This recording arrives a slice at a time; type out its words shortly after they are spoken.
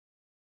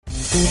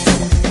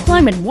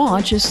Climate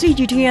Watch is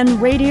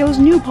CGTN Radio's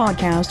new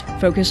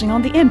podcast focusing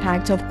on the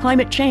impact of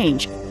climate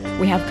change.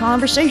 We have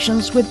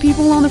conversations with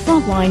people on the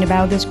front line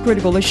about this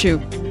critical issue.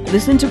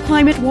 Listen to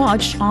Climate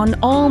Watch on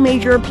all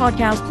major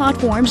podcast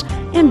platforms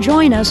and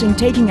join us in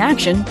taking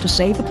action to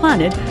save the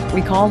planet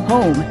we call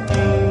home.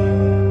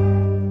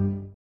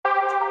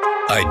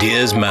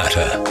 Ideas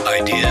matter.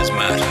 Ideas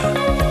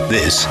matter.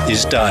 This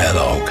is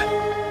Dialogue.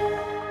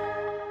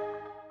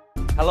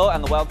 Hello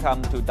and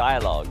welcome to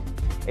Dialogue.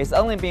 It's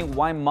only been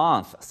 1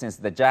 month since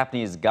the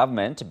Japanese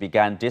government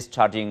began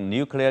discharging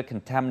nuclear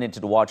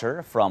contaminated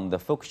water from the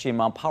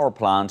Fukushima power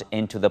plant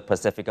into the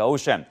Pacific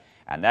Ocean,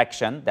 an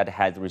action that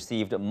has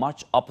received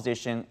much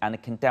opposition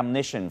and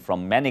contamination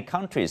from many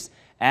countries,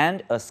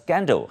 and a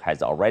scandal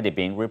has already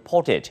been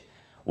reported.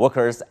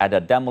 Workers at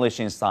a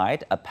demolition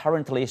site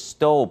apparently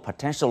stole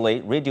potentially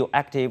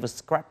radioactive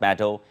scrap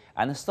metal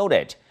and sold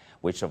it,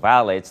 which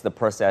violates the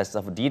process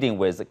of dealing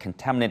with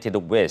contaminated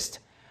waste.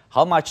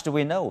 How much do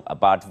we know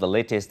about the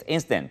latest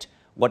incident?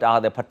 What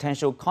are the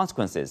potential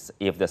consequences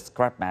if the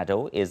scrap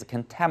metal is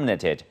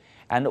contaminated?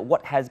 And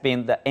what has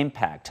been the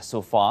impact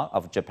so far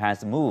of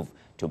Japan's move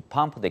to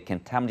pump the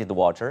contaminated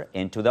water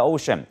into the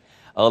ocean?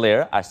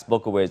 Earlier, I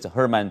spoke with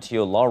Herman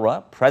Teo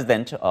Laura,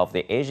 president of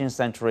the Asian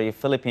Century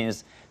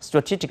Philippines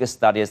Strategic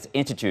Studies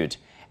Institute,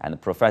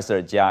 and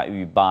Professor Jia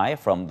Yu Bai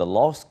from the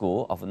Law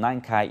School of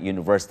Nankai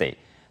University.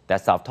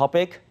 That's our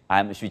topic.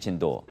 I'm Xu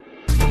Qinduo.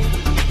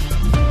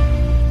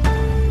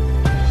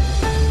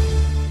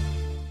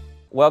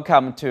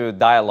 Welcome to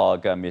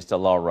Dialogue, Mr.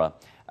 Laura.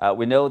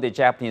 We know the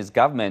Japanese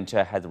government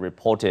has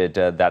reported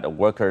that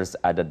workers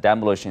at the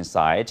demolition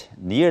site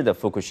near the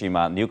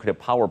Fukushima nuclear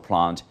power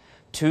plant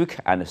took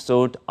and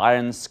sold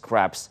iron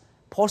scraps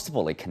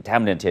possibly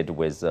contaminated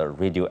with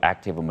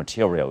radioactive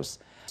materials.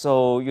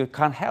 So you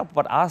can't help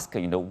but ask,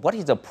 what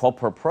is the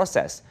proper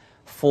process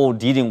for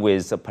dealing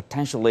with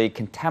potentially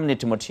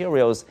contaminated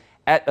materials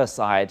at a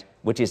site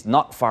which is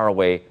not far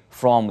away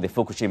from the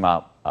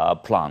Fukushima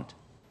plant?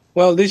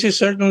 Well, this is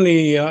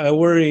certainly a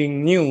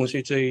worrying news.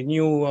 It's a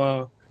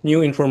new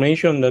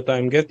information that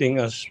I'm getting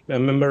as a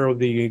member of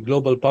the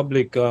global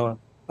public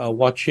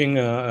watching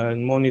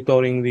and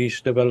monitoring these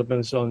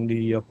developments on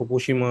the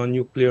Fukushima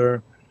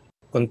nuclear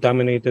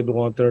contaminated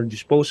water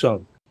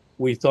disposal.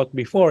 We thought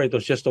before it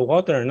was just the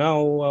water.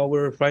 Now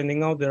we're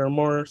finding out there are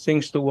more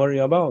things to worry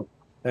about.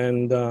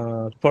 And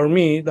for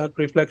me, that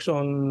reflects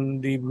on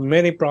the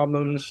many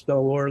problems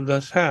the world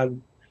has had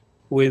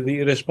with the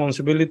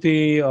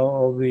irresponsibility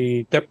of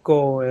the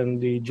TEPCO and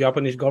the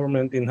Japanese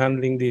government in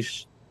handling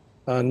this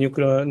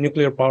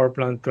nuclear power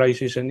plant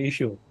crisis and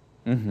issue.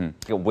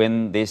 Mm-hmm.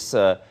 When this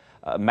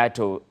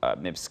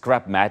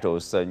scrap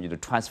metals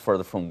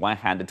transferred from one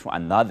hand to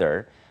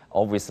another,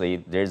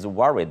 obviously there's a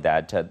worry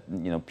that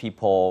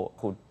people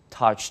who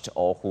touched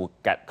or who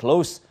get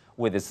close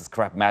with this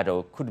scrap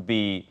metal could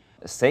be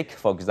sick,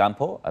 for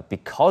example,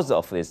 because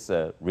of this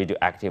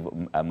radioactive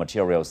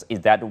materials.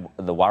 Is that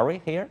the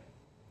worry here?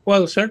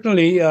 Well,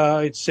 certainly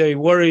it's a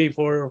worry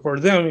for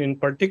them in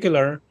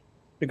particular,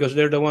 because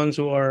they're the ones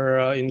who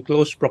are in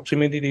close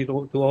proximity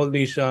to all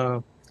these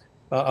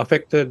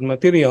affected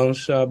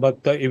materials. But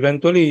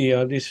eventually,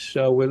 this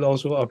will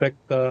also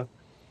affect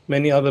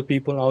many other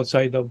people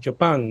outside of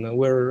Japan,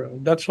 where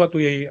that's what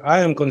I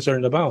am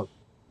concerned about.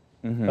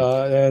 Mm-hmm.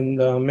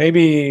 And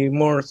maybe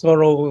more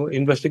thorough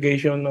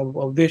investigation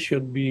of this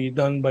should be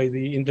done by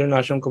the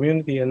international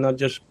community and not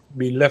just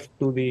be left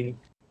to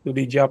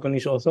the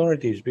Japanese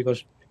authorities,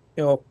 because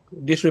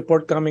this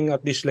report coming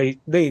at this late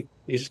date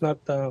is not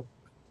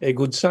a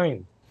good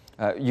sign.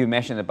 You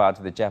mentioned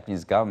about the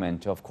Japanese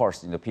government. Of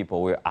course,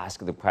 people will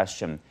ask the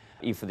question,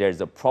 if there's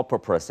a proper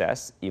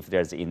process, if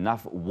there's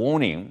enough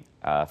warning,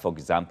 for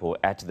example,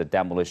 at the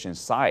demolition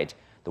site,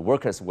 the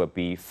workers will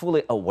be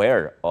fully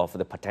aware of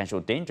the potential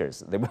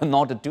dangers. They will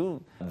not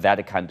do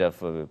that kind of,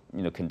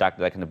 conduct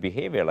that kind of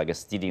behavior, like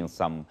stealing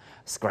some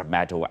scrap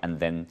metal and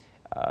then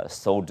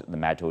sold the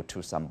metal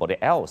to somebody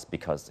else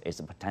because it's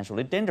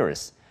potentially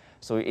dangerous.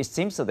 So it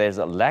seems that there's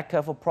a lack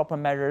of proper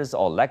measures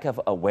or lack of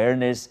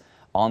awareness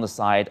on the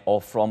side or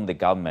from the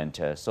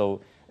government. So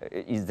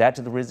is that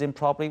the reason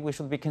probably we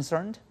should be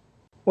concerned?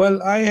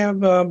 Well, I have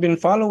been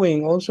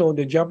following also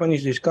the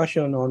Japanese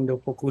discussion on the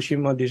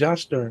Fukushima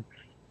disaster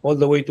all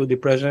the way to the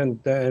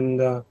present. And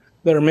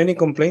there are many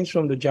complaints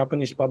from the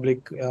Japanese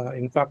public.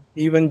 In fact,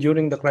 even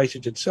during the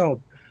crisis itself,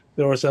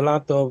 there was a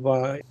lot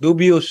of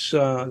dubious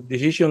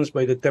decisions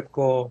by the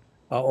TEPCO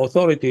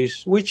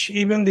authorities, which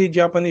even the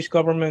Japanese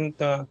government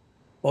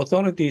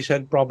authorities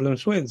had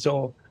problems with.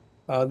 So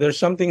there's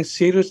something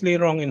seriously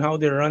wrong in how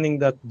they're running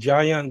that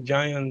giant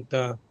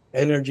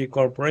energy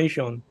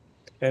corporation.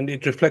 And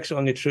it reflects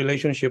on its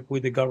relationship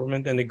with the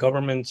government and the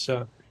government's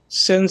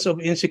sense of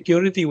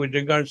insecurity with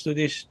regards to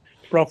this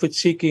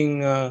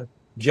profit-seeking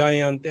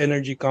giant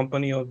energy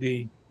company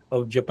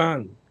of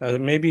Japan.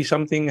 Maybe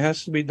something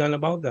has to be done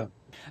about that.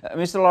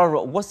 Mr.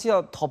 Laura, what's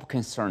your top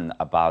concern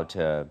about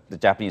the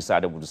Japanese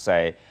side would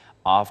say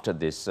after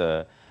this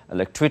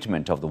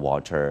treatment of the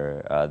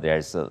water?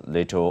 There's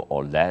little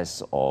or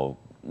less or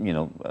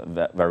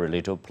very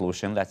little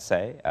pollution, let's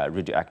say,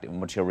 radioactive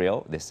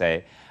material, they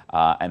say,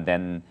 and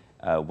then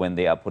when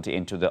they are put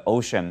into the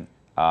ocean,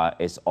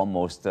 it's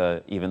almost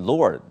even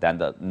lower than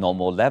the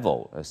normal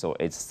level. So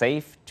it's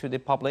safe to the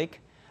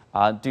public.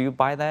 Do you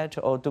buy that,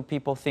 or do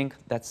people think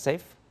that's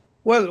safe?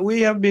 Well, we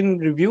have been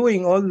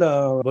reviewing all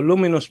the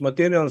voluminous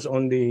materials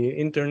on the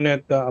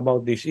internet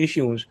about these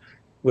issues.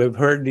 We've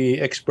heard the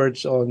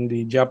experts on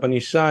the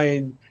Japanese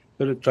side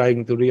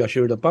trying to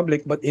reassure the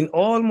public, but in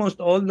almost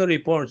all the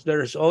reports,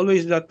 there's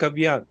always that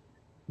caveat.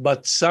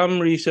 But some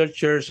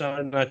researchers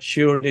are not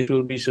sure this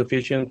will be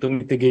sufficient to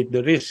mitigate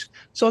the risk.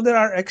 So there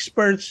are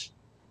experts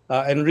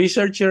and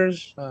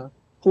researchers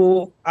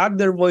who add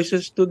their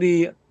voices to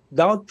the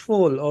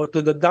doubtful or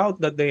to the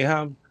doubt that they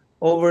have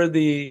over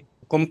the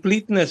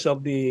completeness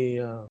of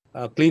the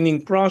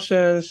cleaning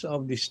process,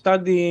 of the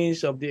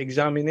studies, of the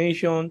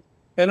examination.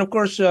 And of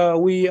course,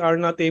 we are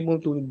not able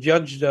to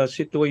judge the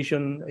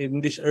situation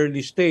in this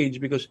early stage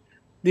because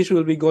this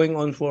will be going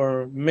on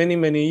for many,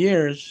 many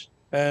years,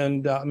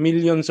 and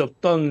millions of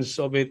tons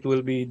of it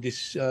will be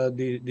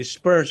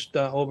dispersed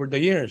over the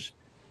years.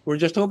 We're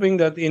just hoping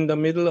that in the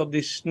middle of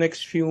this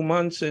next few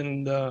months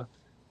and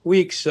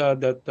weeks,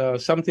 that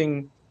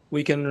something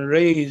we can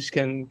raise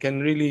can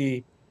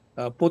really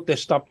put a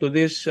stop to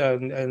this,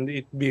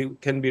 and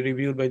can be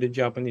reviewed by the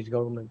Japanese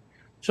government.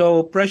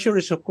 So pressure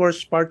is of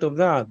course part of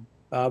that,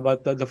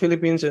 but the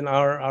Philippines and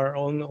our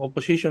own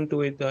opposition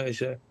to it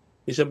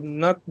is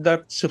not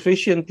that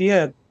sufficient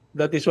yet.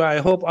 That is why I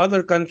hope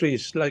other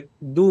countries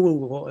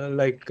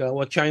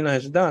what China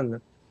has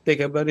done, take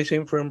a very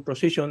same firm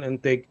position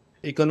and take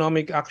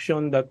economic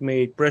action that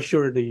may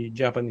pressure the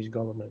Japanese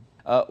government.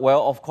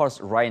 Well, of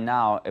course, right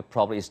now it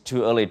probably is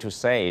too early to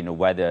say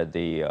whether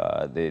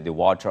the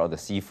water or the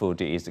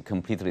seafood is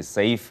completely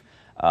safe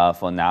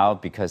for now,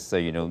 because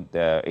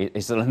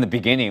it's still in the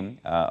beginning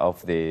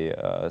of the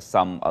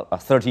some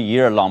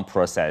 30-year-long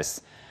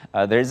process.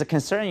 There is a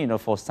concern,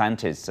 for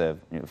scientists,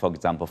 for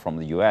example, from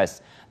the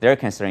U.S. Their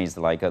concern is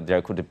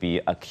there could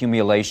be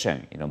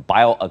accumulation,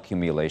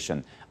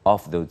 bioaccumulation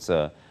of those,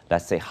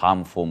 let's say,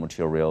 harmful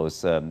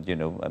materials.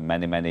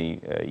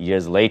 Many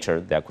years later,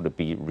 that could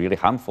be really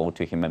harmful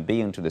to human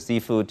being, to the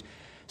seafood.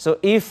 So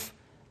if,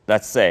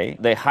 let's say,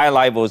 the high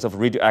levels of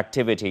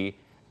radioactivity,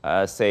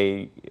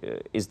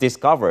 is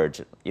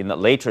discovered in a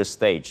later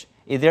stage,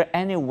 is there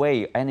any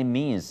way, any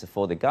means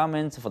for the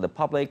government, for the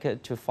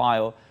public to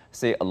file,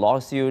 say, a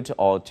lawsuit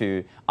or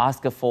to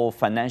ask for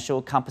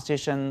financial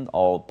compensation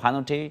or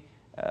penalty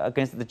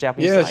against the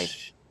Japanese side?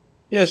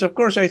 Yes, of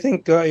course. I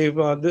think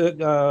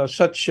if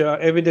such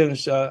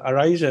evidence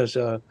arises,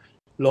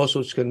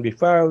 lawsuits can be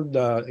filed,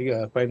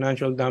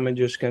 financial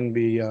damages can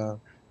be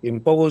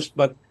imposed.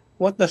 But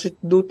what does it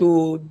do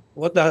to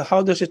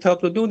how does it help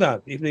to do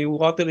that if the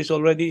water is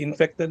already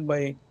infected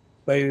by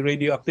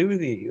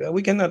radioactivity?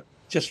 We cannot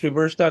just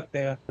reverse that.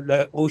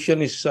 The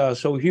ocean is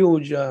so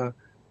huge.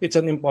 It's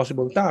an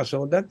impossible task.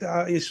 So that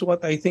is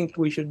what I think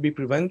we should be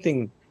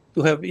preventing,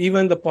 to have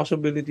even the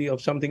possibility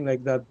of something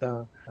like that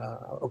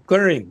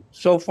occurring.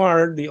 So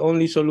far, the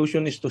only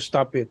solution is to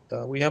stop it.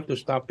 We have to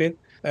stop it,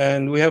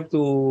 and we have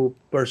to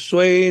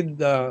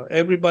persuade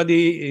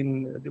everybody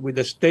with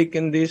a stake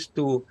in this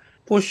to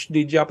push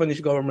the Japanese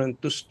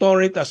government to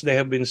store it as they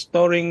have been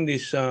storing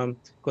this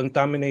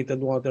contaminated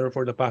water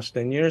for the past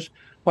 10 years.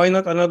 Why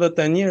not another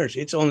 10 years?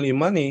 It's only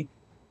money.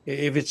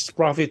 If it's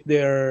profit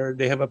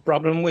they have a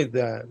problem with,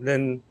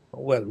 then,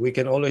 well, we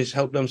can always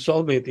help them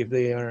solve it if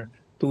they are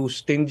too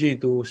stingy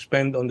to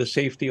spend on the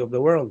safety of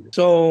the world.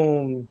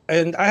 So,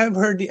 and I have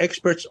heard the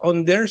experts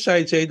on their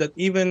side say that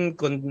even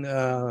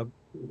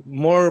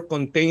more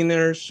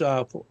containers,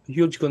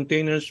 huge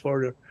containers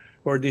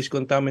for this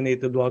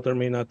contaminated water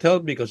may not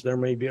help, because there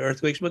may be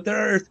earthquakes. But there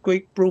are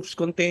earthquake-proof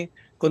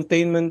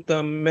containment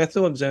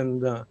methods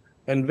and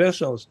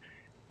vessels.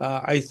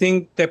 I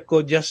think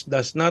TEPCO just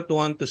does not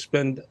want to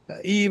spend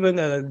even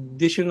an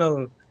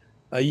additional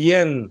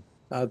yen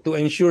to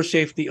ensure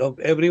safety of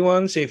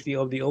everyone, safety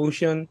of the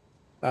ocean,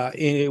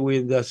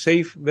 with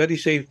very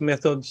safe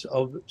methods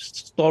of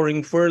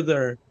storing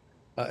further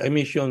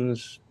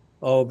emissions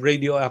of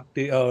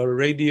radioactive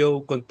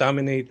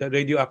contaminated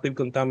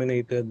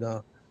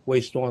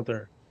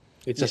wastewater.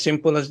 It's as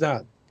simple as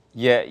that.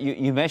 Yeah,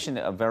 you mentioned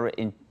a very,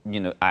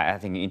 I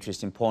think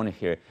interesting point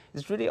here.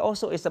 It's really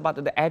also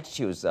about the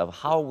attitudes of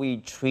how we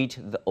treat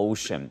the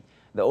ocean.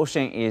 The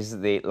ocean is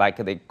the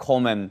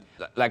common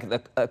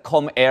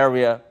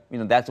area.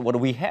 That's what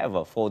we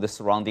have for the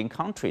surrounding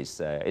countries.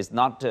 It's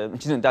not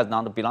does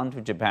not belong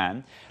to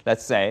Japan,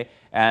 let's say.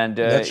 And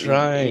that's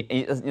right.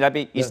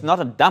 It's not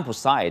a dump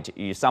site.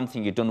 It's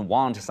something you don't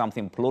want,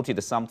 something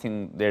polluted,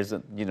 something there's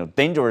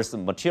dangerous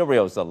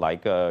materials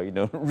like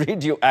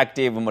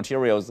radioactive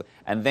materials,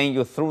 and then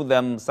you throw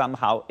them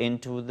somehow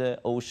into the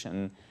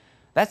ocean.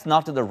 That's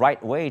not the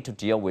right way to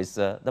deal with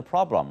the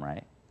problem,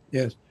 right?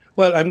 Yes.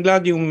 Well, I'm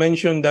glad you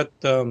mentioned that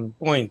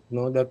point,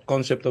 that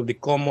concept of the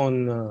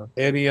common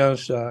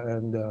areas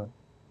and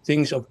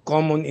things of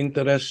common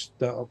interest,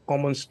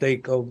 common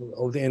stake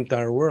of the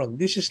entire world.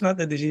 This is not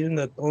a decision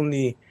that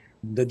only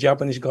the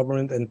Japanese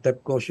government and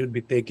TEPCO should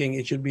be taking.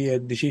 It should be a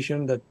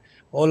decision that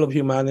all of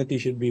humanity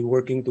should be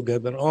working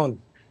together on.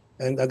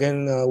 And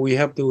again, we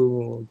have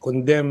to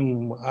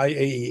condemn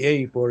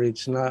IAEA for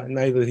its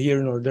neither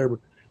here nor there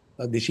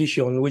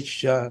decision,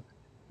 which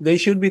they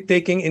should be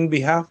taking in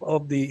behalf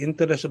of the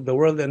interests of the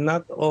world and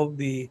not of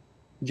the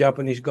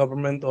Japanese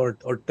government or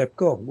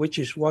TEPCO, which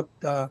is what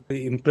the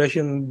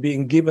impression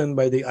being given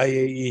by the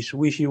IAEA's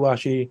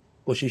wishy-washy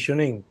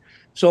positioning.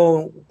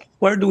 So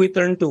where do we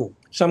turn to?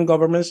 Some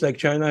governments like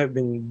China have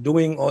been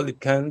doing all it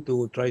can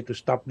to try to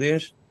stop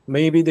this.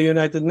 Maybe the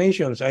United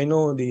Nations. I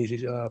know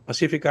the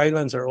Pacific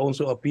Islands are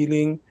also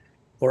appealing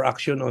for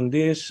action on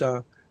this.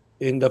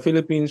 In the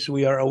Philippines,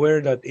 we are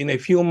aware that in a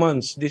few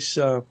months, this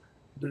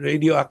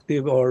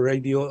radioactive or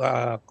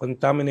radio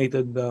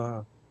contaminated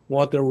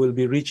water will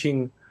be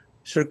reaching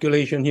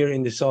circulation here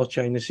in the South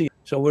China Sea.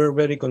 So we're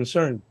very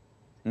concerned.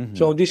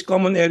 So these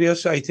common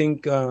areas, I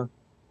think,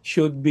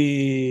 should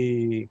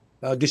be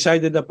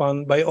decided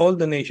upon by all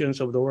the nations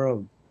of the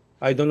world.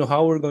 I don't know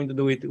how we're going to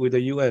do it with the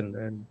UN,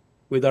 and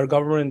with our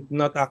government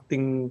not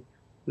acting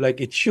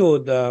like it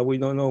should, we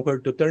don't know where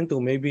to turn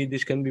to. Maybe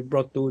this can be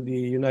brought to the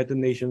United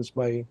Nations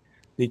by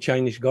the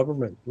Chinese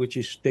government, which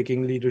is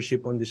taking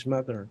leadership on this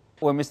matter.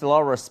 Well, Mr.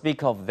 Laura,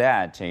 speak of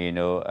that,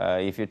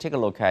 if you take a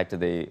look at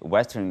the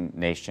Western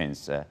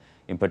nations,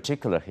 in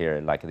particular here,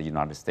 like the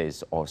United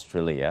States,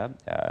 Australia,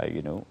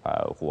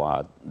 who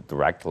are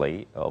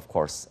directly, of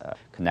course,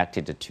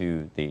 connected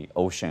to the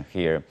ocean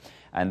here.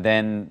 And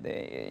then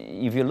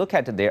if you look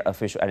at their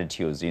official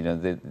attitudes,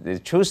 they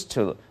choose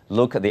to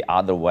look the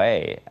other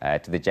way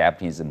at the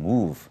Japanese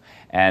move.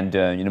 And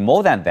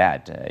more than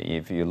that,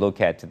 if you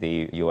look at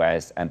the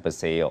U.S.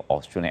 embassy or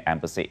Australian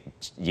embassy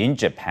in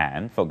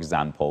Japan, for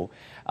example,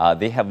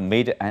 they have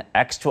made an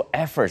extra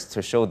efforts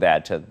to show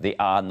that they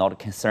are not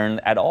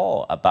concerned at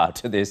all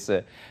about this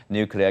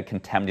nuclear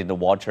contaminated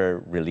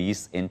water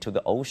release into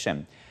the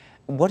ocean.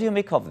 What do you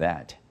make of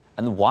that,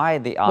 and why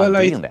they are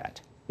doing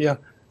that? Yeah.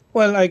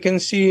 Well, I can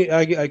see.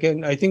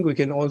 I think we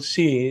can all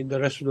see,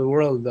 the rest of the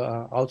world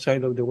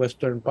outside of the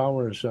Western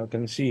powers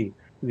can see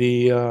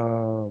the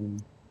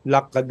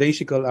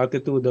lackadaisical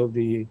attitude of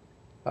the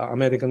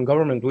American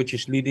government, which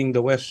is leading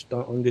the West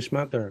on this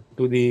matter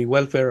to the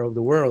welfare of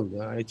the world.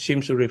 It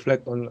seems to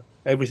reflect on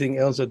everything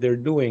else that they're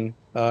doing,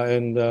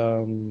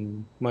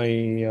 and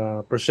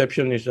my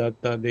perception is that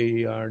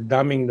they are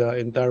damning the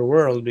entire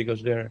world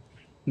because they're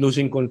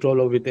losing control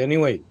of it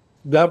anyway.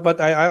 But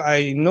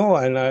I know,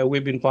 and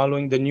we've been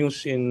following the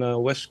news in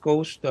West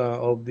Coast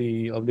of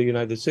the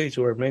United States,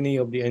 where many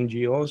of the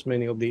NGOs,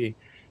 many of the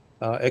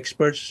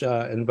experts,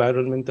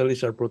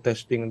 environmentalists are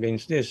protesting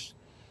against this.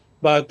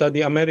 But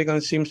the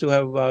Americans seems to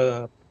have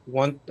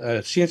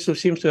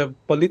seems to have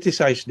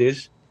politicized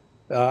this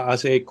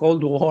as a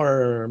Cold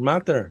War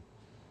matter,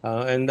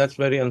 and that's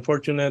very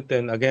unfortunate.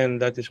 And again,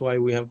 that is why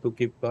we have to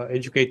keep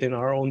educating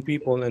our own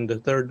people and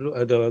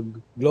the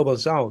global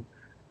South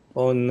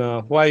on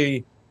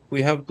why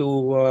we have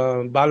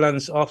to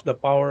balance off the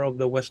power of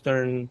the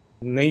Western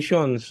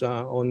nations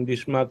on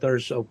these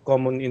matters of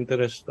common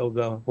interest of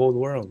the whole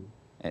world.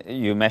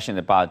 You mentioned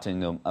about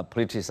a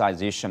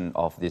politicization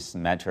of this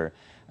matter.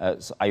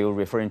 So are you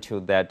referring to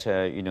that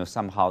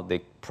somehow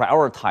they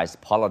prioritize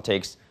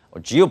politics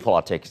or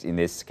geopolitics in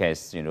this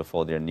case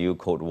for their new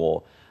Cold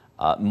War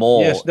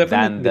more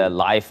than the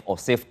life or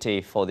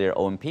safety for their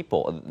own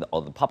people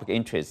or the public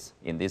interests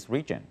in this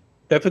region?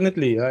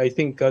 Definitely. I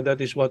think that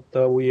is what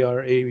we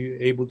are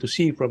able to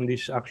see from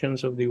these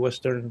actions of the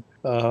Western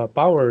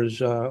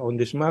powers on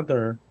this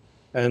matter,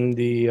 and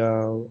the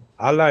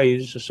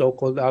allies,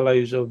 so-called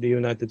allies of the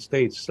United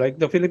States, like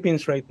the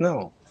Philippines right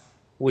now,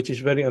 which is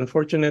very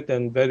unfortunate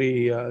and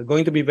very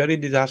going to be very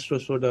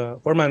disastrous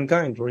for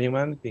mankind, for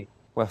humanity.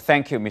 Well,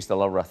 thank you, Mr.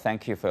 Laura.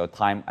 Thank you for your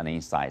time and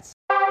insights.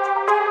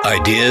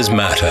 Ideas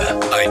matter.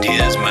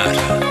 Ideas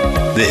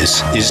matter.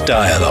 This is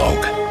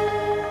Dialogue.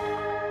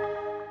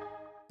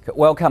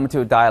 Welcome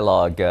to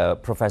Dialogue,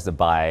 Professor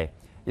Bai.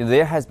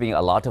 There has been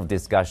a lot of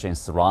discussion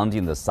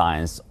surrounding the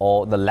science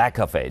or the lack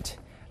of it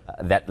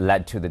that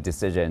led to the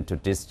decision to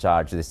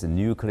discharge this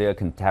nuclear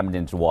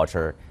contaminated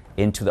water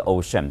into the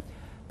ocean.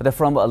 But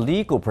from a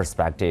legal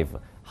perspective,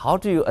 how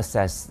do you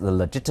assess the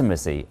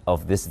legitimacy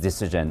of this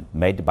decision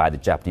made by the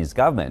Japanese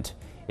government?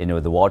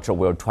 The water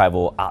will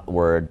travel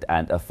outward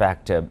and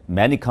affect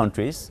many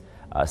countries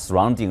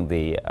surrounding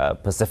the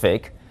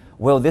Pacific.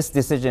 Will this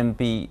decision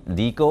be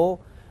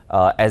legal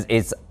as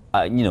it's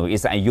a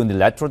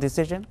unilateral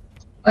decision?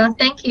 Well,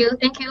 thank you.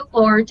 Thank you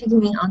for taking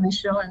me on the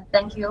show, and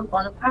thank you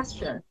for the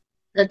question.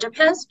 The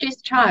Japan's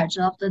discharge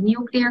of the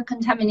nuclear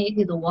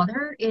contaminated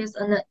water is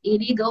an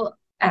illegal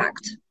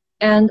act,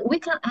 and we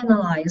can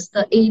analyze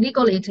the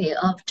illegality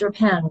of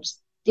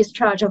Japan's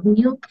discharge of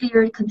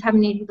nuclear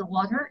contaminated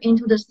water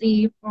into the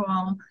sea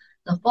from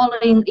the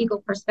following legal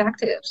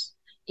perspectives,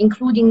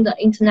 including the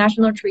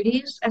international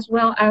treaties as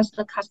well as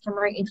the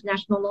customary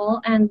international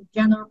law and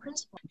general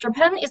principles.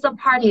 Japan is a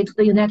party to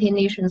the United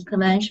Nations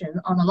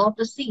Convention on the Law of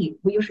the Sea.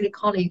 We usually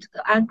call it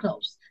the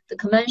UNCLOS. The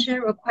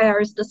convention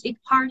requires the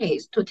state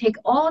parties to take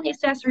all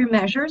necessary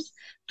measures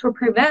to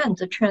prevent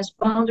the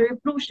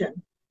transboundary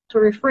pollution, to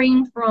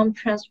refrain from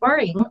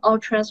transferring or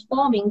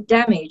transforming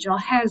damage or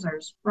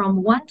hazards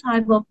from one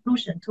type of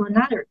pollution to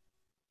another,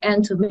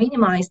 and to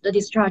minimize the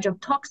discharge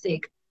of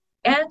toxic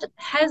and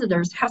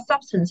hazardous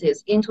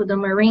substances into the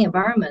marine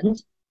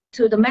environment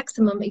to the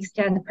maximum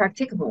extent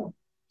practicable.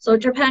 So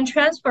Japan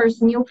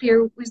transfers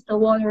nuclear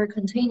wastewater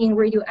containing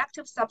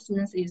radioactive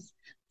substances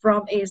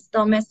from its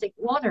domestic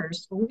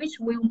waters, which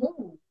will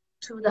move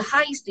to the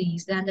high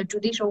seas and the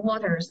judicial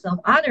waters of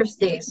other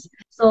states.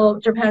 So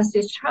Japan's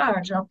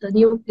discharge of the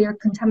nuclear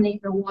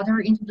contaminated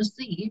water into the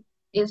sea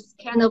is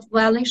kind of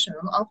violation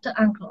of the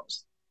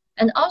UNCLOS.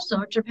 And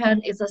also,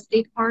 Japan is a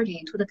state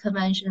party to the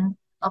Convention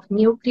of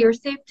Nuclear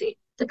Safety.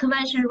 The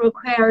convention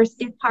requires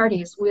state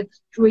parties with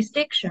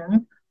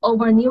jurisdiction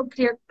over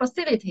nuclear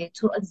facility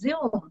to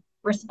assume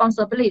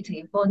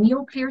responsibility for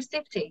nuclear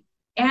safety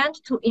and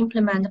to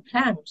implement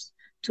plans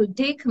to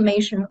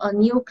decommission a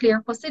nuclear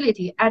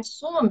facility as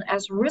soon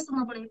as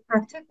reasonably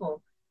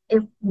practicable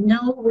if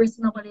no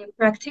reasonably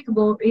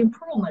practicable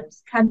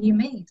improvements can be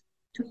made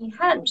to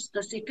enhance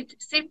the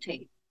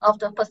safety of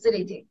the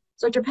facility.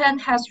 So Japan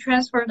has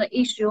transferred the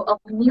issue of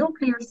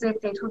nuclear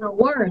safety to the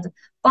world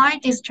by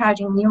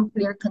discharging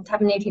nuclear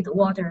contaminated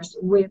waters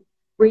with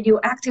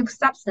radioactive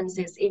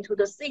substances into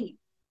the sea,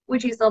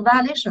 which is a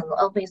violation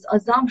of its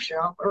assumption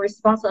of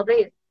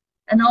responsibility.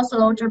 And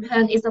also,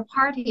 Japan is a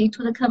party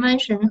to the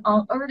Convention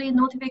on Early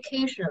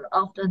Notification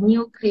of the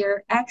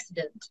Nuclear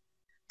Accident.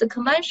 The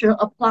convention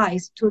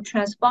applies to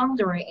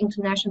transboundary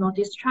international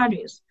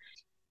discharges,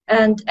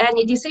 and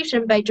any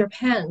decision by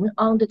Japan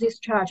on the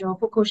discharge of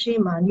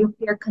Fukushima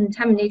nuclear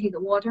contaminated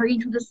water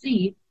into the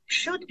sea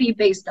should be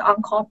based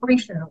on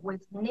cooperation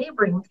with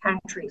neighboring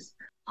countries.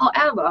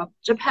 However,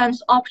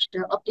 Japan's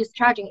option of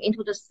discharging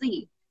into the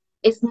sea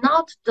is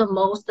not the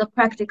most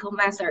practical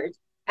method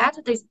at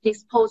the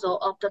disposal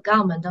of the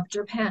government of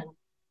Japan,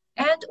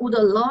 and would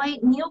allow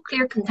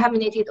nuclear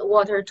contaminated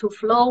water to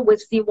flow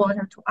with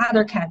seawater to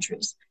other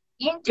countries,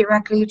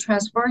 indirectly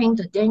transferring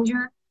the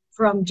danger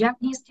from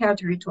Japanese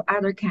territory to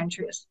other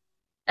countries.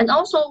 And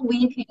also,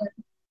 we can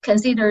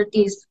consider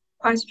this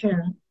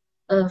question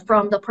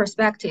from the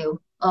perspective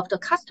of the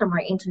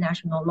customary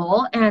international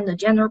law and the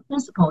general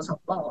principles of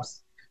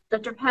laws. The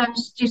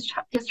Japan's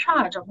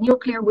discharge of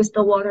nuclear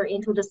wastewater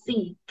into the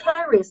sea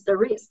carries the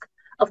risk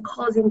of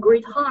causing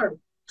great harm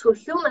to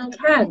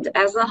humankind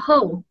as a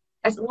whole,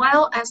 as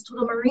well as to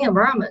the marine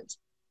environment.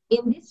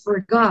 In this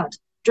regard,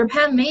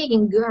 Japan may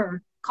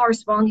incur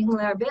corresponding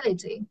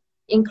liability,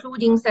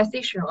 including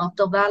cessation of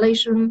the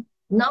violation,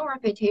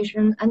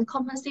 non-repetition, and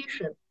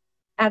compensation.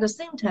 At the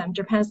same time,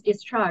 Japan's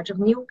discharge of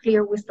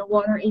nuclear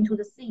wastewater into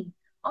the sea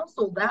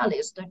also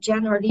violates the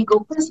general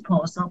legal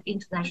principles of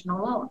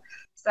international law,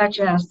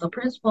 such as the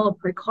principle of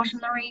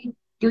precautionary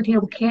duty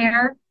of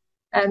care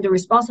and the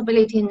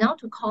responsibility not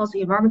to cause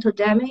environmental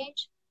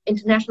damage,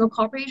 international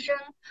cooperation,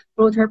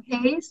 polluter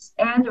pays,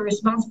 and the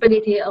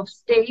responsibility of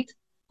state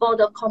for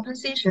the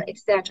compensation,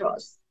 etc.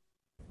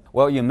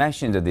 Well, you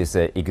mentioned this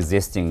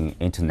existing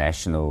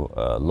international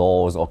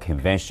laws or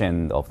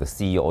convention of the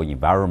sea or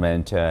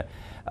environment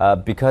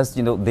because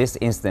this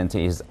incident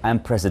is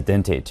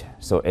unprecedented.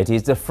 So it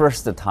is the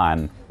first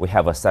time we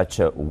have such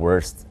a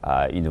worst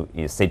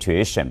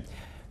situation.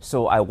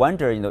 So I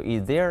wonder,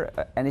 is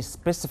there any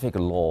specific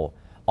law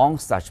on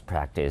such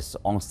practice,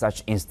 on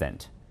such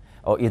incident?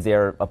 Or is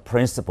there a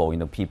principle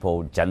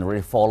people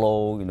generally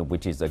follow,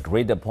 which is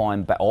agreed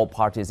upon by all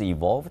parties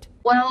involved?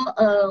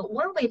 Well,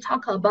 when we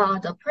talk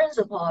about the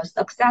principles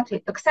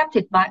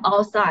accepted by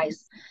all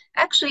sides,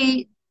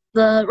 actually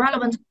the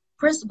relevant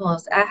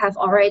principles I have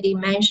already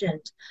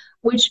mentioned,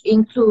 which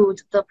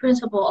include the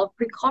principle of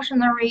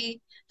precautionary,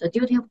 the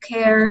duty of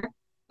care,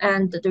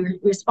 and the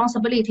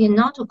responsibility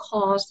not to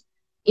cause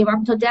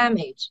environmental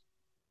damage.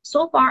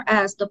 So far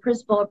as the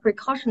principle of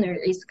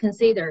precautionary is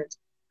considered,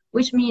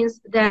 which means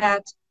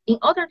that in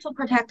order to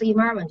protect the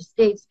environment,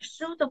 states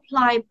should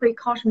apply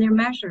precautionary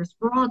measures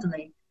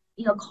broadly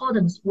in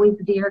accordance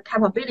with their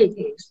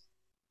capabilities.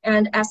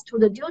 And as to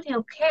the duty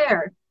of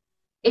care,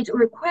 it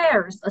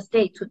requires a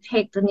state to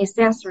take the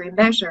necessary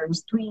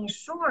measures to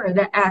ensure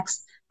that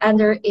acts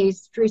under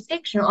its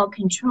jurisdiction or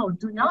control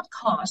do not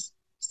cause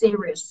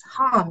serious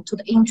harm to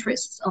the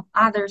interests of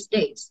other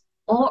states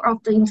or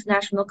of the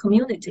international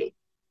community.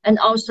 And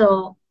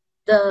also,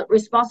 the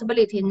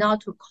responsibility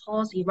not to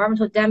cause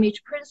environmental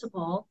damage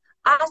principle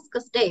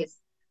asks states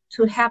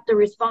to have the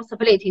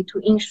responsibility to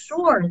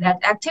ensure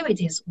that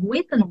activities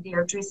within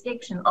their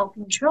jurisdiction or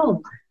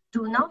control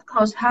do not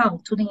cause harm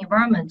to the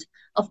environment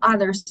of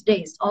other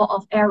states or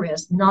of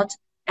areas not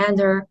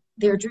under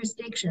their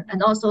jurisdiction.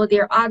 And also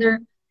there are other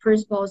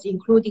principles,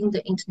 including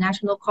the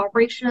international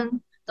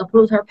cooperation, the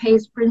polluter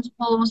pays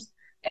principles,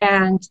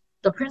 and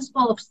the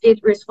principle of state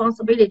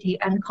responsibility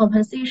and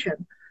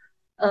compensation.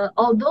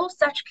 Although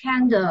such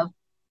kind of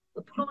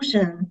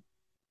pollution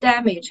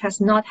damage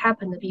has not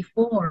happened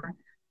before,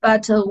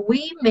 but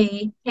we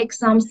may take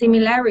some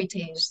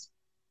similarities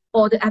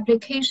for the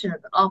application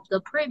of the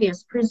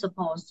previous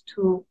principles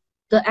to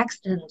the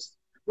accidents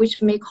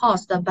which may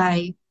caused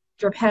by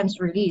Japan's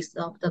release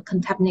of the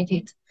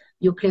contaminated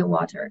nuclear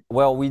water?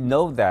 Well, we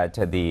know that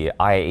the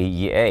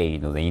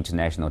IAEA, the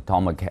International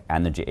Atomic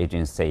Energy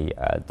Agency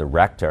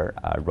director,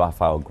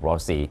 Rafael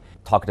Grossi,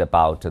 talked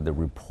about the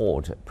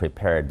report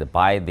prepared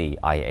by the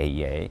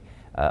IAEA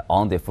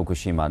on the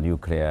Fukushima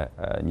nuclear,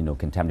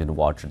 contaminated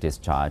water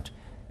discharge.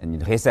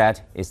 And he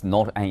said it's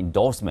not an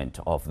endorsement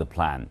of the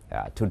plan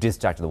to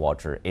discharge the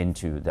water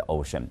into the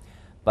ocean.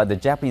 But the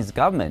Japanese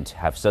government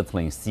have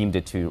certainly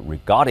seemed to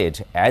regard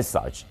it as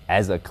such,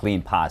 as a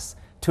clean path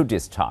to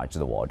discharge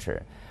the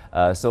water.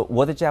 So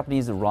were the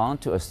Japanese wrong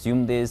to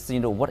assume this?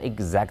 What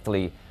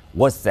exactly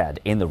was said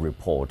in the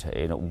report?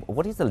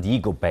 What is the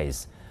legal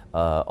base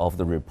of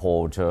the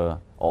report,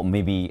 or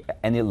maybe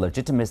any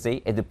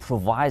legitimacy it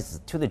provides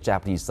to the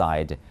Japanese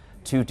side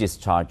to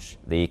discharge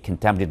the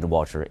contaminated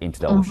water into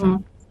the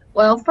ocean?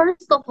 Well,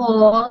 first of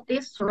all,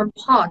 this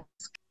report,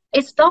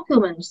 its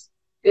documents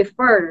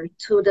refer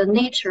to the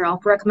nature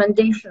of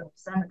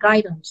recommendations and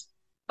guidance,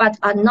 but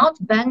are not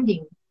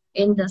binding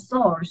in the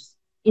source,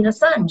 in the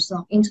sense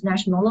of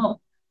international law.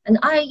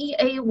 And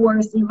IAEA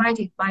was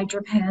invited by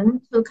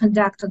Japan to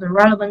conduct the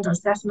relevant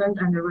assessment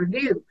and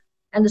review,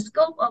 and the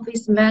scope of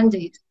its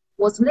mandate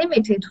was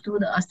limited to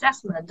the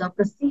assessment of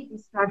the sea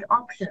discharge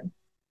option.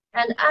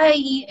 An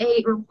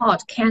IAEA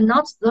report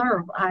cannot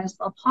serve as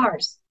a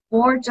path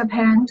for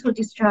Japan to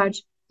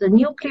discharge the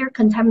nuclear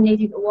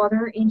contaminated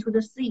water into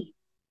the sea.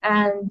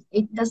 And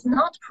it does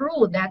not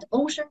prove that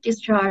ocean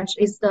discharge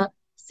is the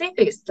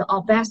safest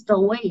or best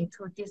way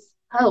to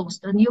dispose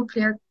the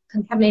nuclear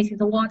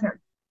contaminated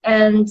water.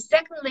 And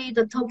secondly,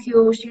 the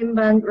Tokyo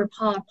Shinban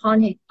report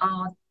pointed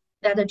out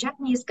that the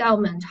Japanese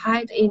government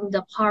had in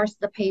the past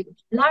paid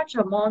large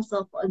amounts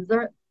of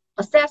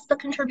assessed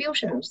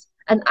contributions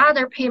and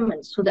other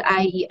payments to the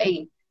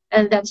IAEA,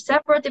 and that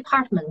several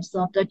departments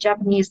of the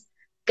Japanese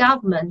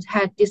government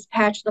had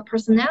dispatched the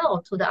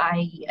personnel to the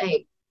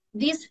IAEA.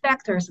 These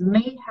factors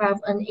may have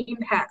an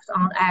impact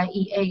on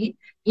IAEA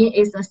in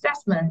its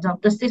assessment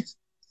of the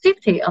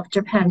safety of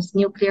Japan's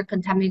nuclear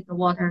contaminated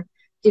water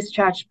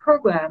discharge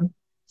program.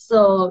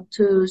 So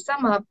to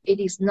sum up, it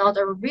is not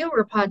a real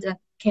report that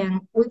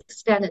can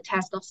withstand the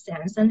test of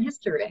science and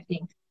history, I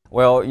think.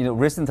 Well,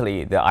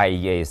 recently the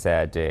IAEA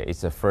said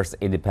it's the first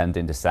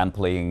independent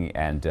sampling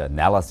and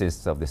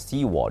analysis of the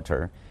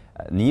seawater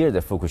near the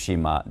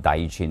Fukushima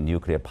Daiichi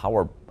nuclear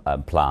power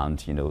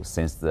plant,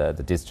 since the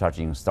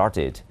discharging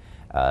started.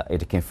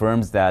 It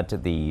confirms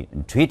that the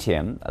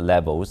tritium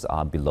levels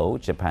are below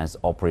Japan's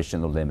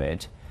operational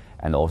limit.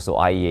 And also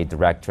IAEA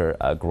Director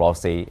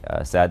Grossi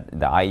said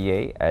the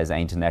IAEA, as an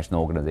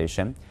international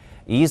organization,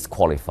 is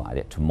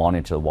qualified to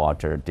monitor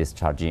water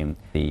discharging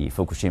the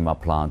Fukushima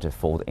plant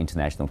for the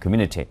international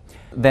community.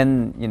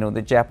 Then,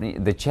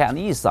 the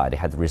Chinese side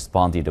had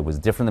responded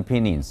with different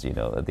opinions.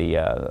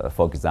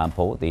 For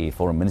example, the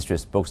Foreign Ministry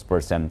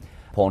spokesperson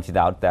pointed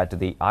out that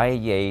the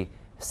IAEA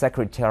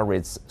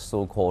Secretariat's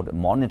so-called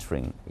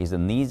monitoring is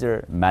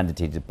neither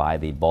mandated by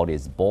the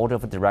body's board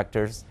of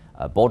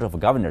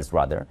governors,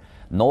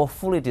 nor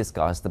fully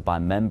discussed by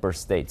member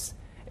states.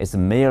 It's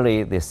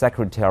merely the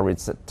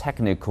Secretariat's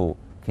technical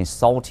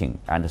consulting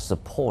and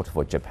support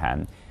for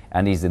Japan,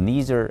 and is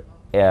neither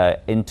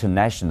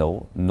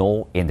international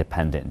nor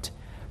independent.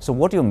 So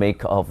what do you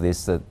make of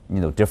these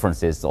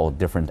differences or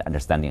different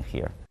understanding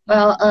here?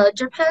 Well,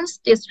 Japan's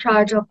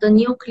discharge of the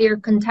nuclear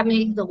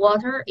contaminated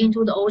water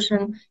into the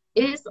ocean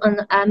is an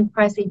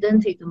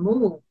unprecedented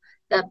move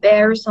that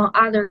bears on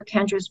other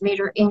countries'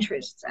 major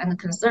interests and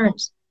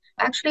concerns.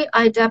 Actually,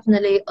 I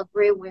definitely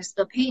agree with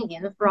the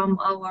opinion from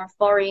our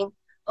Foreign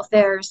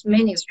Affairs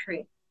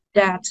Ministry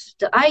that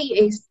the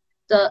IAEA,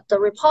 the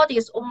report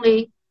is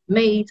only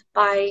made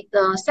by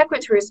the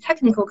Secretary's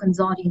technical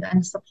consulting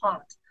and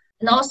support.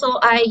 And also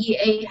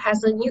IAEA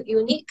has a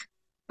unique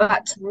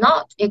but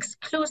not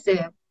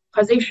exclusive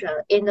position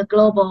in the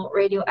global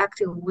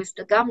radioactive waste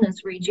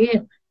governance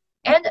regime.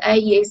 And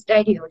IAEA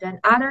statute and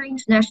other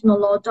international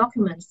law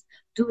documents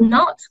do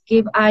not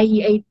give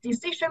IAEA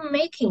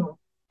decision-making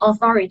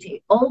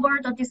authority over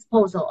the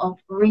disposal of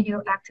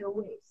radioactive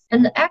waste.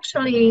 And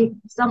actually,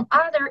 some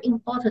other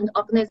important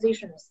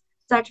organizations,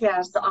 such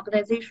as the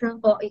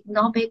Organization for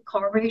Economic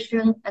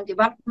Cooperation and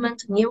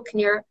Development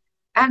Nuclear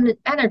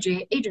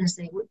Energy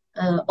Agency,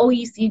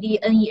 OECD,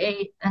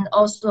 NEA, and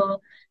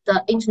also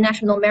the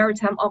International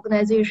Maritime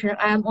Organization,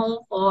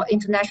 IMO, for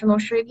international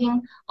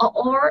shipping, are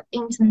all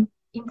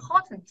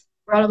important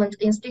relevant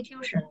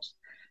institutions.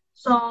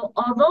 So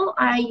although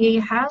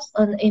IAEA has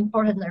an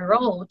important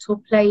role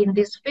to play in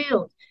this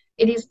field,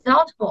 it is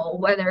doubtful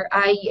whether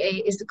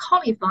IAEA is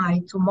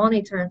qualified to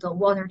monitor the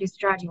water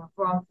discharging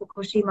from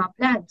Fukushima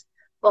plant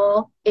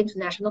for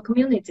international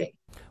community.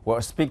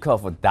 Well, speak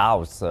of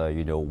doubts,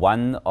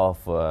 one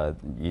of,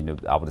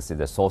 I would say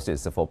the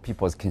sources for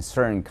people's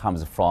concern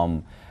comes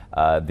from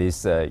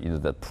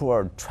the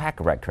poor track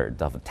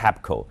record of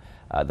TEPCO,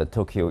 the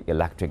Tokyo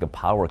Electric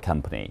Power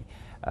Company.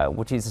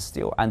 which is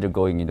still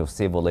undergoing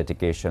civil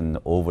litigation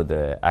over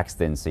the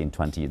accidents in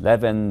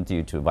 2011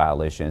 due to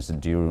violations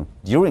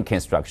during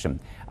construction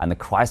and the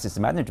crisis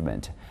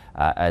management,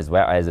 as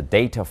well as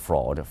data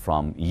fraud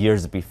from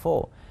years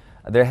before.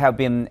 There have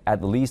been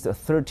at least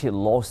 30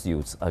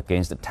 lawsuits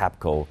against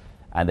TEPCO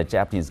and the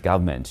Japanese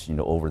government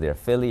over their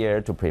failure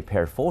to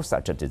prepare for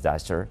such a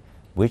disaster,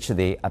 which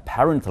they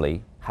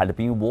apparently had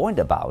been warned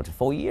about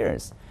for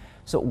years.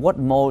 So what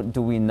more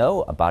do we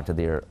know about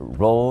their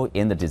role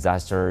in the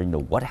disaster?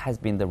 What has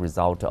been the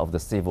result of the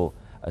civil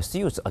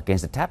suits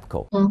against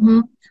TEPCO?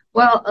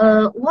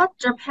 Well, what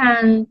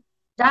Japan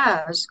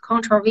does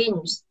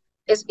contravenes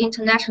its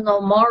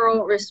international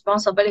moral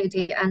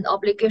responsibility and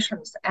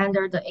obligations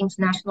under the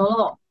international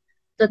law.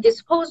 The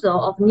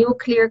disposal of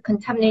nuclear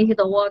contaminated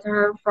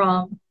water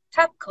from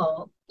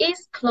TEPCO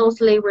is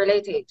closely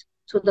related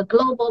to the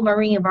global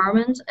marine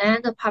environment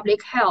and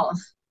public health.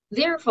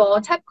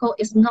 Therefore, TEPCO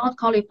is not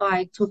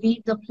qualified to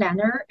be the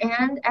planner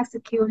and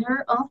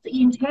executor of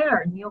the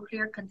entire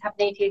nuclear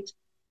contaminated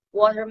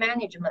water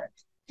management.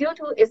 Due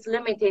to its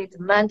limited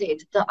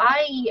mandate, the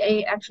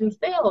IAEA actually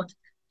failed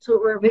to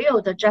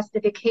reveal the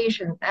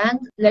justification and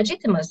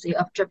legitimacy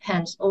of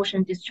Japan's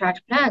ocean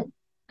discharge plan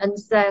and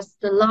assess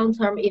the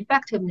long-term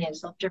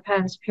effectiveness of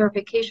Japan's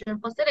purification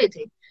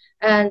facility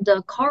and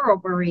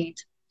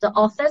corroborate the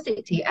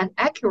authenticity and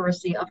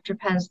accuracy of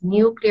Japan's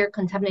nuclear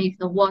contaminated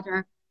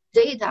water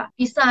data.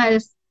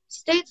 Besides,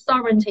 state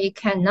sovereignty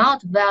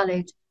cannot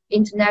violate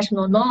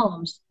international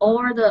norms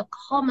or the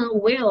common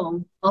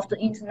will of the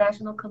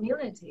international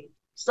community.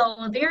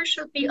 So there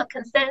should be a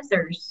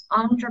consensus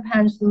on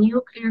Japan's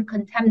nuclear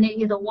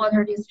contaminated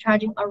water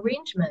discharging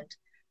arrangement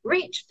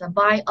reached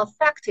by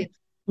affected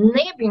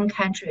neighboring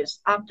countries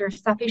after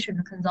sufficient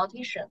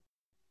consultation.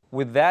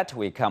 With that,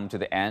 we come to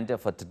the end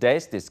of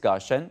today's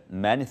discussion.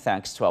 Many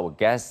thanks to our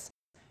guests.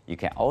 You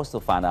can also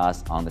find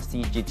us on the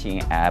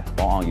CGTN app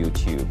or on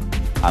YouTube.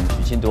 I'm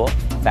Xu Qinduo.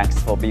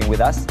 Thanks for being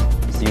with us.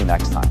 See you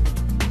next time.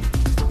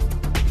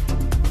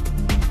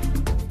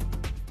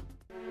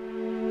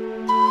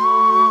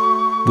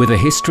 With a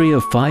history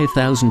of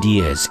 5,000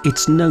 years,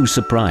 it's no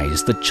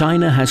surprise that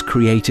China has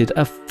created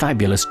a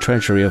fabulous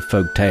treasury of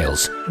folk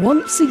tales.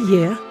 Once a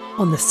year,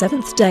 on the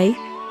 7th day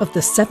of the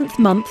 7th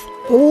month,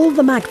 all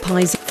the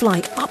magpies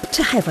fly up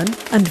to heaven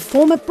and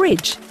form a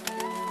bridge.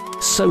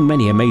 So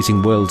many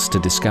amazing worlds to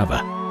discover.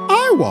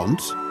 I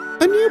want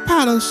a new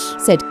palace,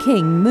 said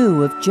King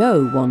Mu of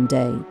Zhou one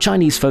day.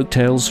 Chinese folk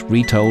tales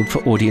retold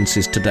for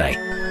audiences today.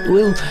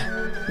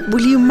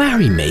 Will you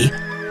marry me?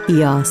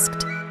 He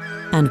asked.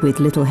 And with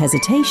little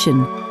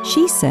hesitation,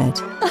 she said,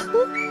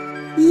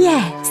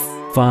 Yes.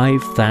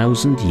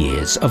 5,000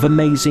 years of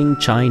amazing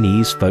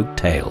Chinese folk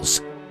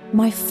tales.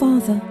 My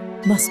father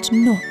must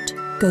not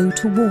go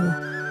to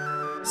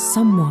war.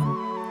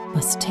 Someone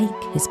must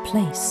take his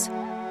place.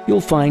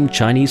 You'll find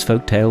Chinese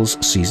Folk Tales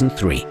Season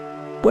 3,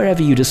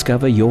 wherever you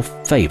discover your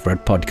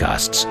favorite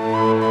podcasts.